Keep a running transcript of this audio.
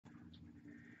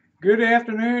Good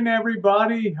afternoon,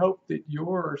 everybody. Hope that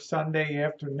your Sunday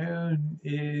afternoon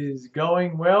is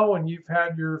going well and you've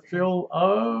had your fill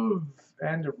of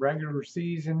end of regular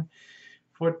season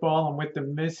football. And with the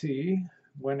Missy,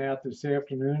 went out this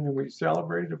afternoon and we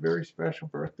celebrated a very special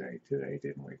birthday today,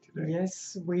 didn't we? Today.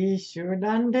 Yes, we sure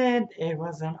done did. It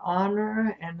was an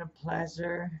honor and a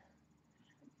pleasure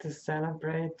to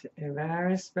celebrate a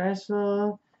very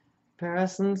special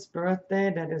person's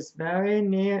birthday that is very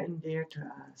near and dear to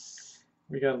us.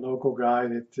 We got a local guy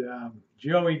that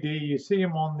Joey D. You see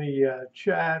him on the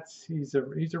chats. He's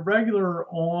a regular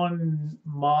on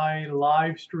my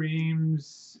live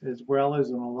streams as well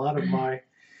as on a lot of my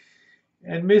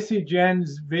and Missy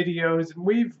Jenn's videos. And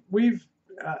we've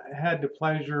had the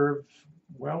pleasure of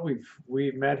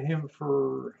we met him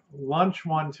for lunch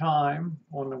one time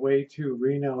on the way to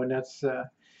Reno, and that's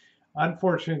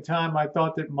unfortunate time. I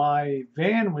thought that my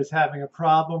van was having a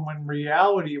problem when in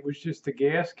reality it was just the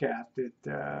gas cap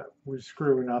that was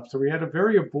screwing up. So we had a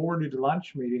very aborted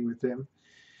lunch meeting with him.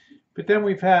 But then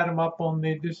we've had him up on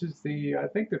this is I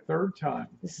think the third time.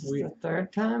 This is the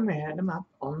third time we had him up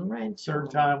on the Rancho. Third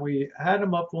time we had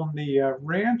him up on the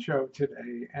Rancho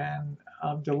today. And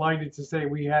I'm delighted to say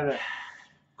we had a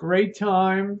great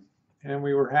time and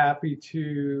we were happy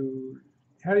to.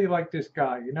 How do you like this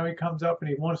guy? You know, he comes up and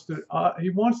he wants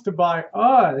to buy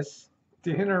us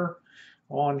dinner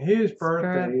on his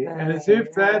birthday, and as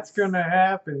if that's going to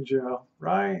happen, Joe,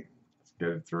 right? Let's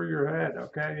go through your head,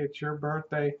 okay? It's your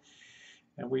birthday,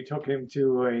 and we took him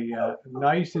to a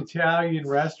nice Italian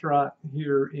restaurant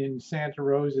here in Santa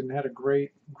Rosa and had a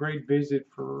great visit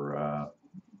for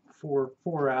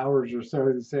 4 hours or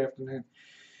so this afternoon.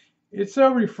 It's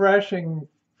so refreshing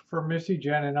for Missy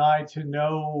Jenn and I to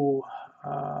know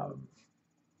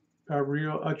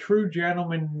a true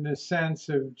gentleman in the sense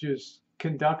of just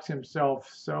conducts himself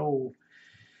so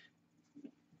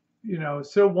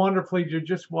so wonderfully. To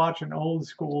just watch an old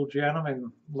school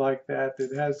gentleman like that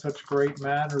has such great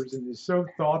manners and is so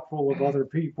thoughtful of other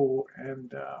people,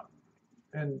 and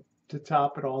to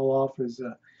top it all off is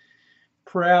a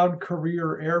proud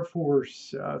career Air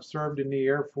Force, served in the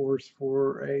Air Force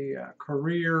for a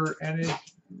career, and it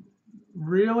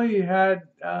really had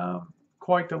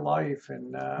quite the life,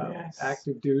 and yes.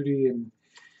 Active duty, and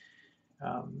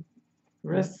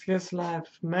risked his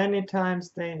life many times,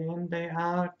 day in, day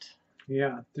out.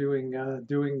 Yeah,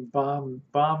 doing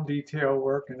bomb detail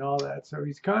work and all that. So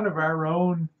he's kind of our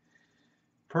own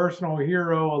personal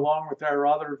hero, along with our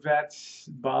other vets,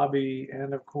 Bobby,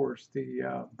 and of course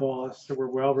the boss. So we're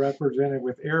well represented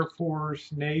with Air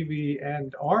Force, Navy,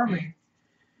 and Army.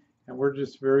 And we're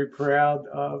just very proud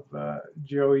of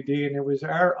Joey D. And it was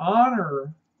our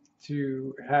honor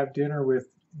to have dinner with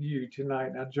you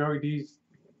tonight. Now, Joey D's,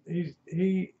 he's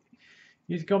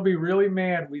gonna be really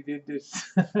mad we did this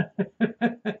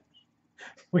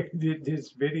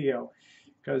video,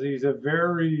 because he's a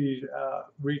very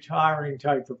retiring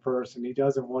type of person. He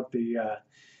doesn't want the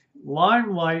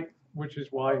limelight, which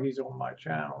is why he's on my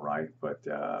channel, right? But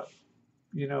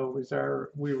we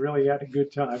really had a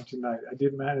good time tonight. I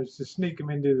did manage to sneak him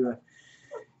into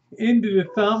the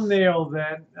thumbnail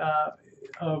then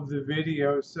of the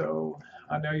video, so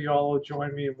I know you all will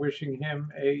join me in wishing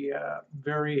him a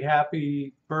very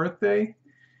happy birthday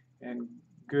and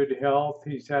good health.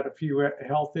 He's had a few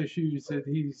health issues that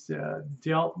he's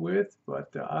dealt with,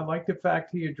 but I like the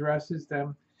fact he addresses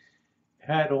them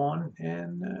head on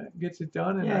and gets it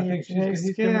done. And yeah, I think he takes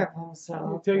care of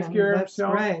himself. He takes care of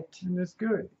himself, right. And that's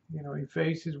good. He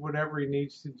faces whatever he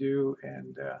needs to do,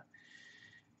 and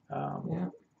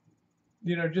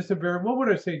just a very, what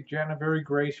would I say, Jen, a very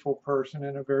graceful person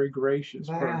and a very gracious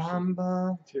very person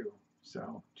humble too.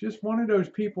 So just one of those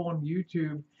people on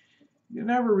YouTube you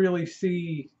never really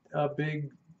see a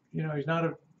big, he's not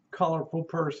a colorful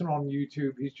person on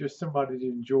YouTube. He's just somebody that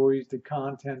enjoys the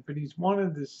content, but he's one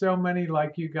of the so many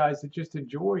like you guys that just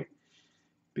enjoy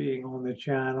being on the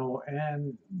channel.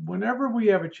 And whenever we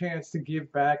have a chance to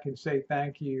give back and say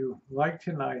thank you, like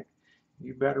tonight,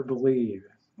 you better believe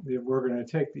that we're going to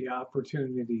take the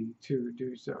opportunity to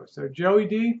do so. So Joey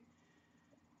D,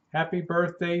 happy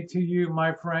birthday to you,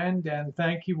 my friend, and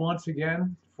thank you once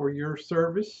again for your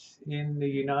service in the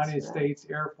United States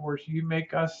Air Force. You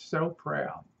make us so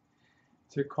proud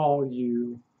to call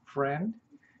you friend,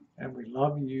 and we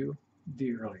love you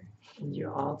dearly.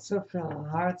 You also fill our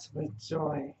hearts with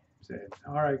joy.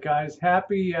 All right, guys,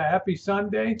 happy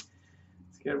Sunday.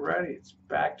 Let's get ready. It's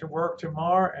back to work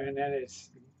tomorrow, and then it's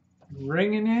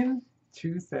ringing in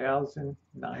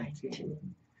 2019.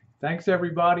 Thanks,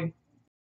 everybody.